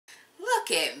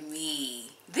Look at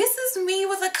me. This is me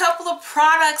with a couple of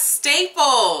product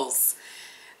staples.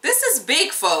 This is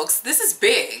big, folks. This is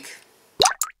big.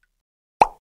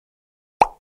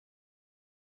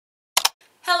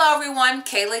 Hello everyone,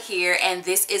 Kayla here, and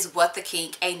this is What the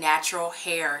Kink, a natural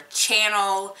hair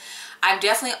channel. I'm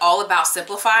definitely all about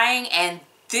simplifying, and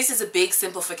this is a big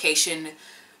simplification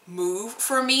move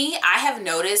for me. I have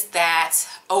noticed that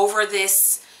over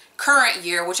this current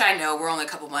year, which I know we're only a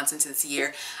couple months into this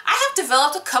year, I have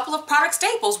developed a couple of product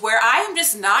staples where I am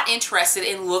just not interested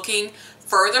in looking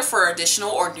further for additional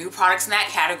or new products in that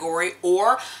category,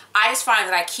 or I just find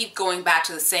that I keep going back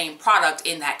to the same product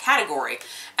in that category.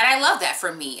 And I love that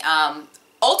for me.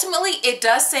 Ultimately, it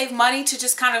does save money to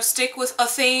just kind of stick with a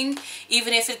thing,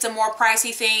 even if it's a more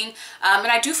pricey thing. And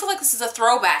I do feel like this is a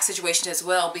throwback situation as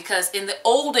well, because in the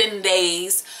olden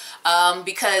days,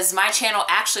 because my channel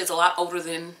actually is a lot older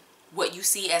than what you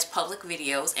see as public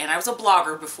videos, and I was a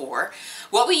blogger before.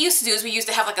 What we used to do is we used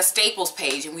to have like a staples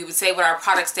page, and we would say what our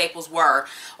product staples were,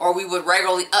 or we would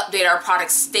regularly update our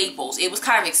product staples. It was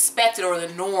kind of expected, or the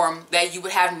norm, that you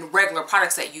would have regular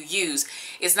products that you use.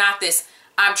 It's not this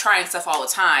I'm trying stuff all the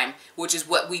time, which is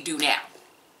what we do now.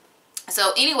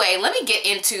 So anyway, let me get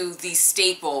into these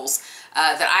staples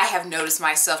that I have noticed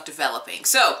myself developing.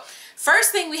 So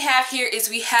first thing we have here is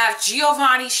we have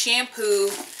Giovanni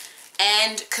shampoo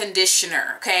and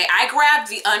conditioner. Okay, I grabbed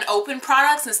the unopened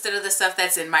products instead of the stuff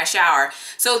that's in my shower.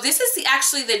 So this is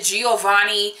actually the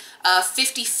Giovanni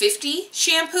 50/50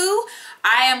 shampoo.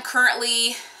 I am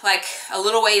currently like a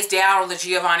little ways down on the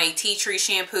Giovanni Tea Tree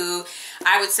shampoo.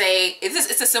 I would say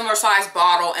it's a similar size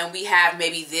bottle, and we have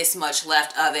maybe this much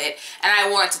left of it, and I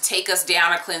wanted to take us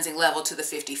down a cleansing level to the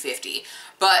 50/50.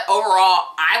 But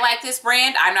overall, I like this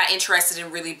brand. I'm not interested in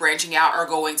really branching out or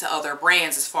going to other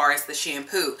brands as far as the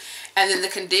shampoo. And then the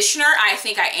conditioner, I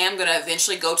think I am going to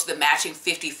eventually go to the matching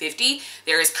 50/50.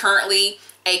 There is currently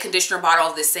a conditioner bottle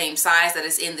of the same size that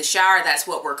is in the shower. That's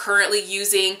what we're currently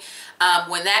using.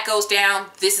 When that goes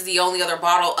down, this is the only other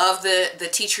bottle of the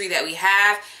tea tree that we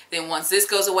have. Then once this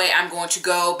goes away, I'm going to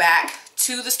go back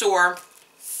to the store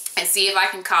and see if I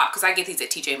can cop, because I get these at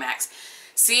TJ Maxx,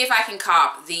 see if I can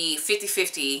cop the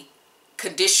 50/50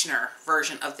 conditioner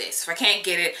version of this. If I can't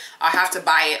get it, I'll have to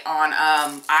buy it on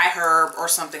iHerb or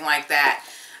something like that.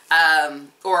 No,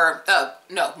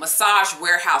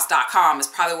 massagewarehouse.com is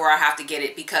probably where I have to get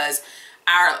it, because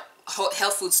our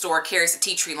health food store carries the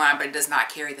tea tree line, but it does not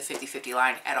carry the 50/50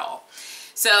 line at all.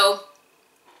 So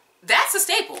that's a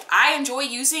staple. I enjoy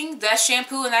using that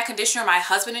shampoo and that conditioner. My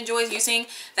husband enjoys using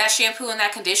that shampoo and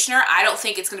that conditioner. I don't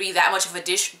think it's going to be that much of a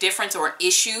difference or an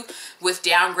issue with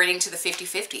downgrading to the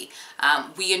 50/50.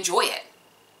 We enjoy it.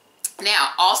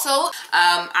 Now, also,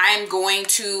 I'm going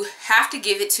to have to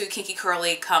give it to Kinky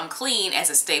Curly Come Clean as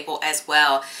a staple as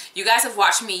well. You guys have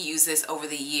watched me use this over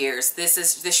the years.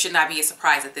 This should not be a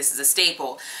surprise that this is a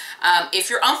staple.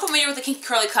 If you're unfamiliar with the Kinky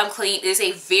Curly Come Clean, it is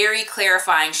a very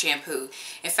clarifying shampoo.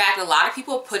 In fact, a lot of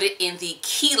people put it in the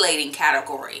chelating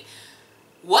category.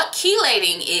 What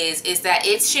chelating is that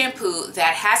it's shampoo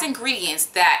that has ingredients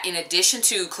that, in addition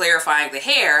to clarifying the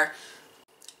hair,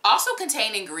 also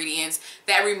contain ingredients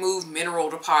that remove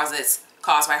mineral deposits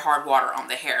caused by hard water on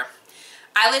the hair.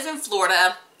 I live in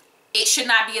Florida. It should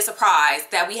not be a surprise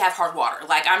that we have hard water.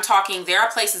 Like, I'm talking, there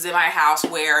are places in my house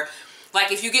where,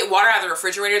 like, if you get water out of the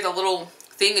refrigerator, the little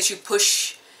thing that you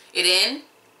push it in,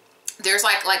 there's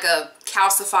like a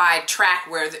calcified track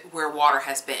where water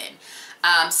has been.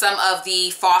 Some of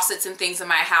the faucets and things in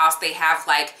my house, they have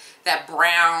like that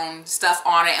brown stuff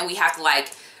on it, and we have to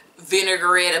like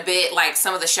vinegar it a bit. Like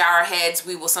some of the shower heads,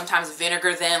 we will sometimes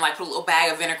vinegar them, like put a little bag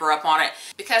of vinegar up on it,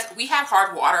 because we have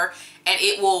hard water and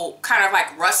it will kind of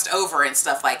like rust over and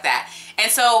stuff like that.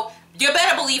 And so you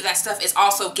better believe that stuff is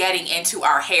also getting into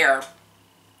our hair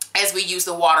as we use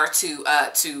the water to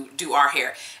do our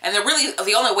hair. And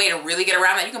the only way to really get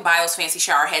around that, you can buy those fancy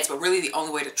shower heads, but really the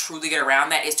only way to truly get around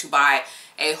that is to buy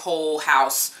a whole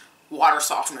house water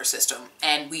softener system,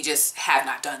 and we just have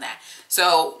not done that.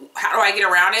 So how do I get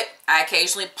around it? I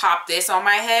occasionally pop this on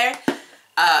my hair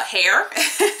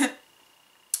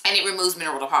and it removes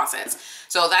mineral deposits.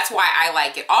 So that's why I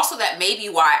like it. Also, that may be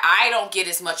why I don't get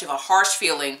as much of a harsh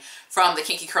feeling from the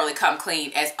Kinky Curly Come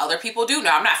Clean as other people do.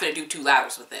 Now, I'm not going to do 2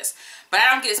 lathers with this, but I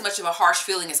don't get as much of a harsh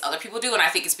feeling as other people do, and I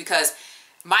think it's because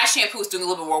my shampoo is doing a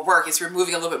little bit more work. It's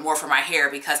removing a little bit more from my hair,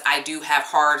 because I do have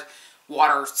hard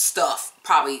water stuff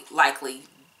likely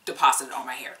deposited on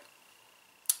my hair.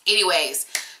 Anyways,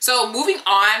 so moving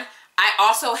on, I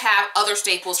also have other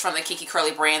staples from the Kinky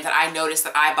Curly brand that I notice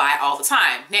that I buy all the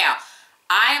time. Now,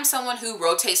 I am someone who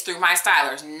rotates through my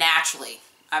stylers naturally.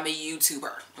 I'm a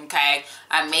YouTuber, okay?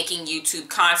 I'm making YouTube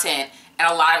content,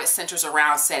 and a lot of it centers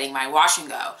around setting my wash and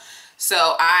go.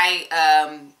 So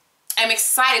I am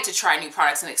excited to try new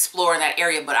products and explore in that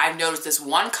area, but I've noticed this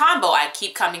one combo I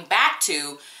keep coming back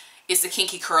to is the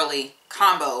Kinky Curly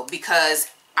combo, because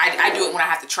I do it when I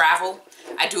have to travel.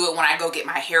 I do it when I go get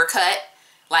my hair cut.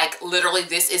 Like, literally,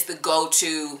 this is the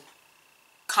go-to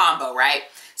combo, right?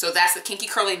 So that's the Kinky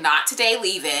Curly Not Today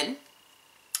leave-in,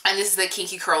 and this is the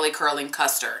Kinky Curly Curling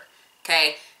Custard,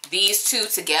 okay? These two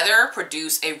together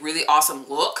produce a really awesome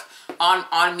look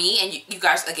on me, and you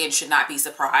guys, again, should not be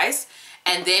surprised.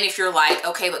 And then if you're like,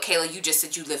 okay, but Kayla, you just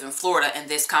said you live in Florida, and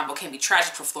this combo can be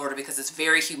tragic for Florida because it's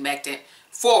very humectant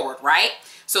forward, right?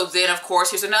 So then, of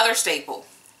course, here's another staple.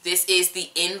 This is the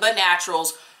Inba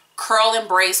Naturals Curl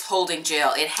Embrace Holding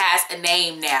Gel. It has a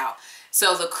name now.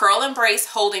 So the Curl Embrace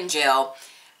Holding Gel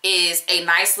is a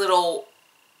nice little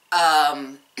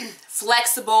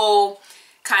flexible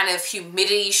kind of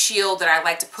humidity shield that I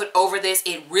like to put over this.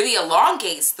 It really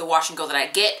elongates the wash and go that I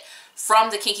get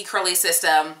from the Kinky Curly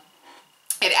system.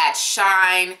 It adds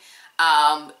shine.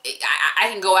 I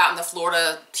can go out in the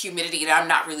Florida humidity and I'm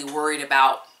not really worried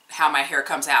about how my hair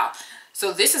comes out.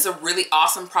 So this is a really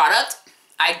awesome product.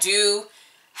 I do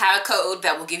have a code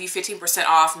that will give you 15%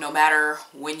 off no matter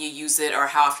when you use it or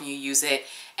how often you use it.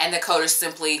 And the code is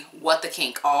simply What the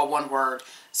Kink, all one word.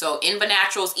 So Inba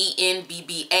Naturals,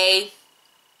 ENBBA,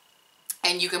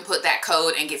 and you can put that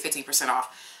code and get 15%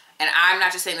 off. And I'm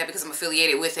not just saying that because I'm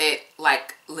affiliated with it,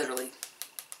 like literally.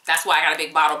 That's why I got a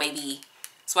big bottle, baby.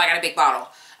 That's why I got a big bottle.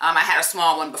 I had a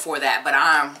small one before that, but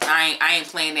I ain't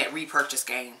playing that repurchase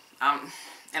game.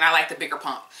 And I like the bigger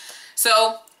pump.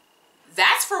 So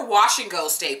that's for wash and go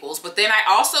staples, but then I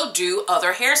also do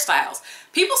other hairstyles.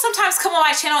 People sometimes come on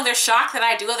my channel and they're shocked that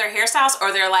I do other hairstyles,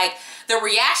 or they're like, the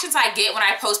reactions I get when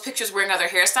I post pictures wearing other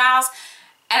hairstyles,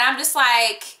 and I'm just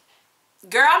like,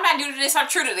 girl, I'm not new to this, I'm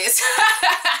true to this.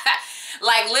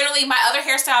 Like literally my other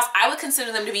hairstyles, I would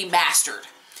consider them to be mastered.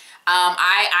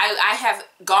 I have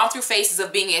gone through phases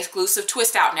of being an exclusive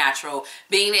twist out natural,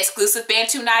 being an exclusive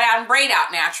Bantu night out and braid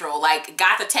out natural, like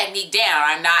got the technique down.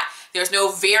 I'm not, there's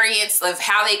no variance of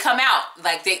how they come out.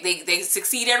 Like they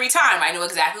succeed every time. I know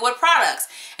exactly what products.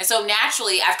 And so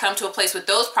naturally I've come to a place with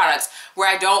those products where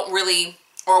I don't really,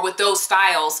 or with those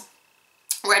styles,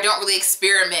 where I don't really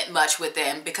experiment much with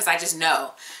them because I just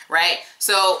know, right?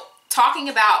 So talking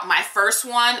about my first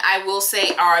one, I will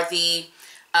say are the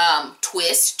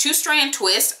twist, 2-strand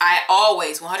twist. I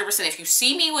always 100%, if you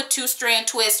see me with 2-strand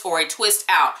twist or a twist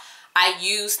out, I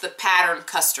use the pattern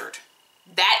custard.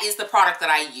 That is the product that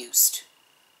I used.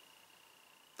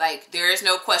 Like, there is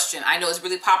no question. I know it's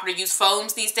really popular to use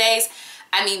foams these days.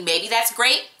 I mean, maybe that's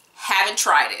great. Haven't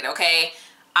tried it, okay?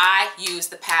 I use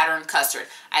the pattern custard.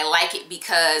 I like it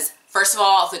because, first of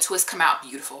all, the twists come out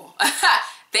beautiful.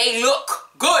 They look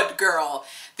good, girl.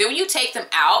 Then when you take them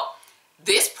out,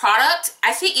 this product,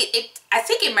 I think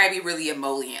it might be really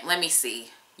emollient. Let me see.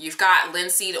 You've got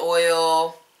linseed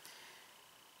oil,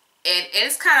 and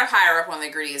it's kind of higher up on the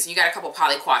ingredients. You got a couple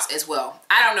polyquats as well.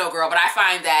 I don't know, girl, but I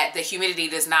find that the humidity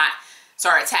does not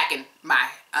start attacking my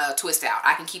twist out.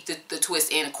 I can keep the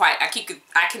twist in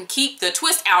I can keep the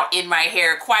twist out in my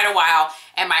hair quite a while,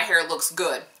 and my hair looks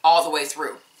good all the way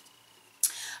through.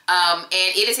 And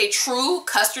it is a true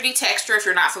custardy texture if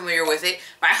you're not familiar with it.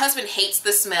 My husband hates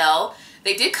the smell.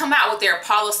 They did come out with their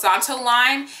Palo Santo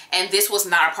line, and this was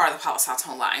not a part of the Palo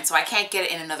Santo line, so I can't get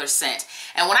it in another scent.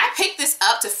 And when I picked this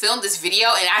up to film this video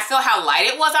and I felt how light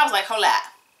it was, I was like, hold up.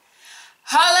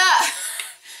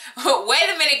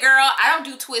 Wait a minute, girl. I don't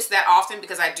do twists that often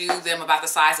because I do them about the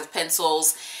size of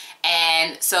pencils.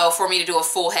 And so for me to do a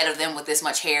full head of them with this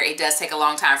much hair, it does take a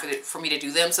long time for me to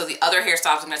do them. So the other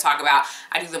hairstyles I'm going to talk about,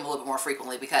 I do them a little bit more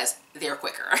frequently because they're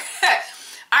quicker.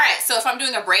 All right, so if I'm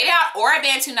doing a braid out or a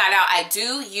Bantu night out, I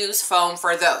do use foam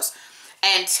for those.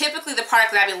 And typically the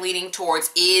product that I've been leaning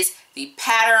towards is the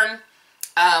pattern,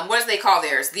 what do they call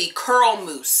theirs? The Curl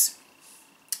Mousse.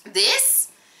 This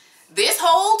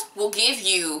hold will give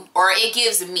you, or it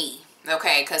gives me,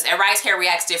 okay, because everybody's hair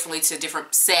reacts differently to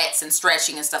different sets and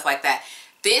stretching and stuff like that.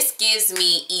 This gives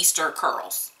me Easter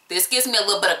curls. This gives me a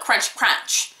little bit of crunch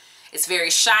crunch. It's very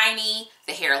shiny.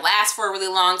 The hair lasts for a really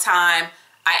long time.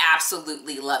 I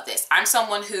absolutely love this. I'm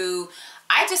someone who,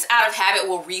 I just out of habit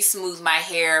will re-smooth my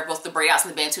hair, both the braid outs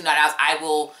and the Bantu night outs. I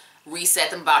will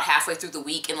reset them about halfway through the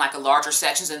week in like a larger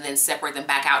sections and then separate them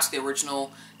back out to the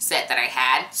original set that I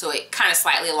had. So it kind of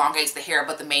slightly elongates the hair,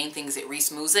 but the main thing is it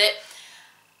re-smooths it.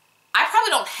 I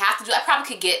probably don't have to do, I probably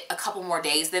could get a couple more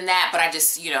days than that, but I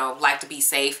just, you know, like to be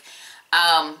safe.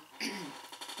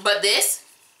 But this,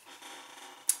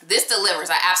 This delivers.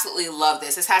 I absolutely love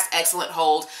this. This has excellent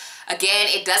hold. Again,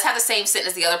 it does have the same scent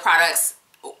as the other products.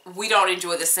 We don't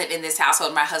enjoy the scent in this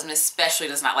household. My husband especially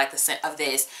does not like the scent of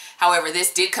this. However,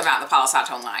 this did come out in the Palo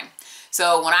Santo line.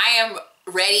 So when I am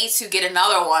ready to get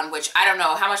another one, which I don't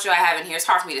know, how much do I have in here? It's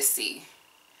hard for me to see.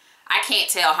 I can't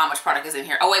tell how much product is in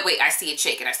here. Oh, wait, I see it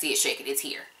shaking. I see it shaking. It's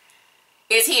here.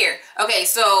 It's here. Okay,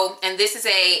 so, and this is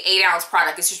a 8-ounce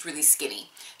product. It's just really skinny.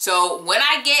 So when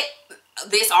I get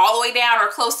this all the way down or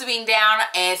close to being down,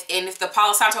 and if the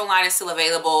Palo Santo line is still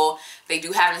available, they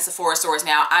do have it in Sephora stores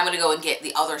now, I'm going to go and get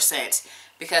the other scent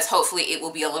because hopefully it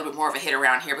will be a little bit more of a hit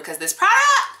around here because this product,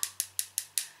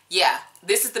 yeah,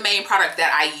 this is the main product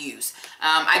that I use.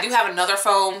 I do have another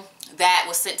foam that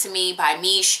was sent to me by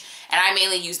Mish, and I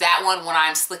mainly use that one when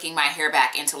I'm slicking my hair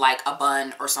back into like a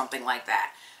bun or something like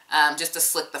that, just to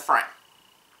slick the front.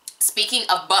 Speaking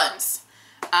of buns,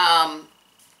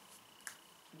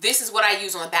 this is what I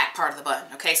use on the back part of the bun.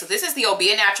 Okay, so this is the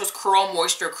Obia Naturals Curl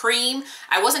Moisture Cream.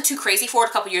 I wasn't too crazy for it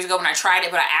a couple years ago when I tried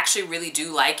it, but I actually really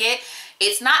do like it.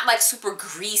 It's not like super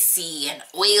greasy and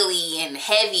oily and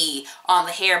heavy on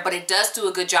the hair, but it does do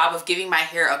a good job of giving my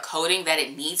hair a coating that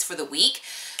it needs for the week.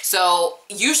 So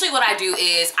usually what I do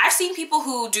is, I've seen people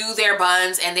who do their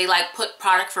buns and they like put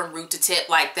product from root to tip,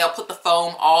 like they'll put the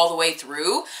foam all the way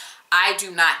through. I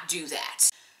do not do that.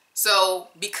 So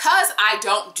because I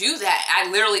don't do that, I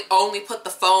literally only put the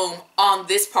foam on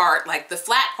this part, like the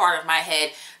flat part of my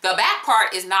head. The back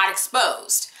part is not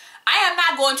exposed. I am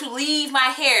not going to leave my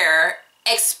hair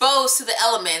exposed to the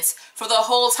elements for the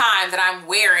whole time that I'm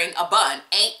wearing a bun.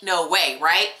 Ain't no way,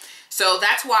 right? So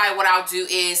that's why what I'll do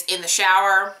is in the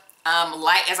shower,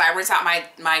 like as I rinse out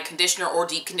my conditioner or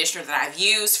deep conditioner that I've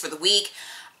used for the week,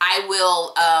 I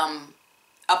will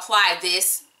apply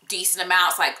this decent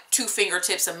amounts, like 2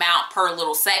 fingertips amount per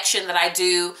little section that I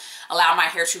do, allow my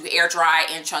hair to air dry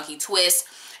in chunky twists,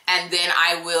 and then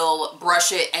I will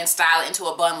brush it and style it into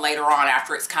a bun later on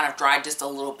after it's kind of dried just a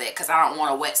little bit because I don't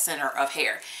want a wet center of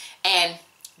hair. And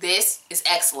this is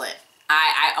excellent.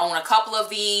 I own a couple of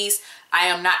these. I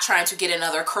am not trying to get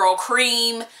another curl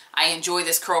cream. I enjoy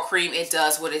this curl cream. It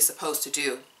does what it's supposed to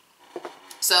do.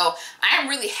 So I am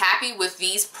really happy with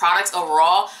these products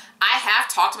overall. I have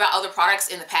talked about other products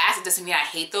in the past. It doesn't mean I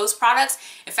hate those products.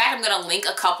 In fact, I'm going to link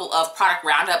a couple of product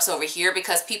roundups over here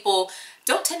because people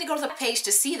don't tend to go to the page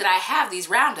to see that I have these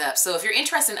roundups. So if you're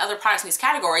interested in other products in these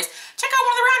categories, check out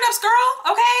one of the roundups,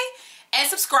 girl, okay? And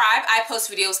subscribe. I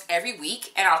post videos every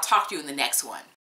week, and I'll talk to you in the next one.